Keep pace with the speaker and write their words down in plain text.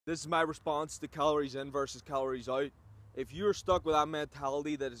This is my response to calories in versus calories out. If you're stuck with that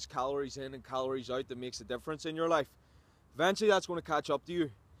mentality that it's calories in and calories out that makes a difference in your life, eventually that's going to catch up to you.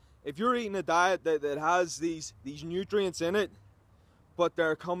 If you're eating a diet that has these nutrients in it, but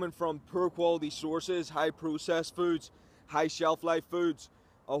they're coming from poor quality sources, high processed foods, high shelf life foods,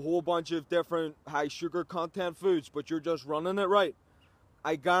 a whole bunch of different high sugar content foods, but you're just running it right,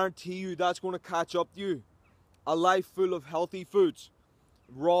 I guarantee you that's going to catch up to you. A life full of healthy foods,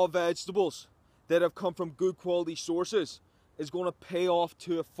 raw vegetables that have come from good quality sources is going to pay off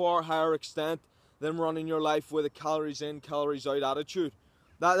to a far higher extent than running your life with a calories in, calories out attitude.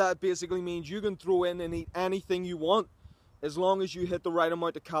 That basically means you can throw in and eat anything you want as long as you hit the right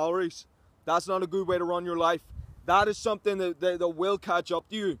amount of calories. That's not a good way to run your life. That is something that will catch up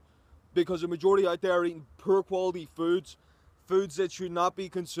to you, because the majority out there are eating poor quality foods that should not be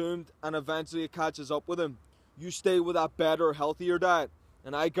consumed, and eventually it catches up with them. You stay with that better, healthier diet,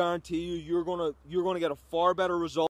 and I guarantee you, you're gonna get a far better result.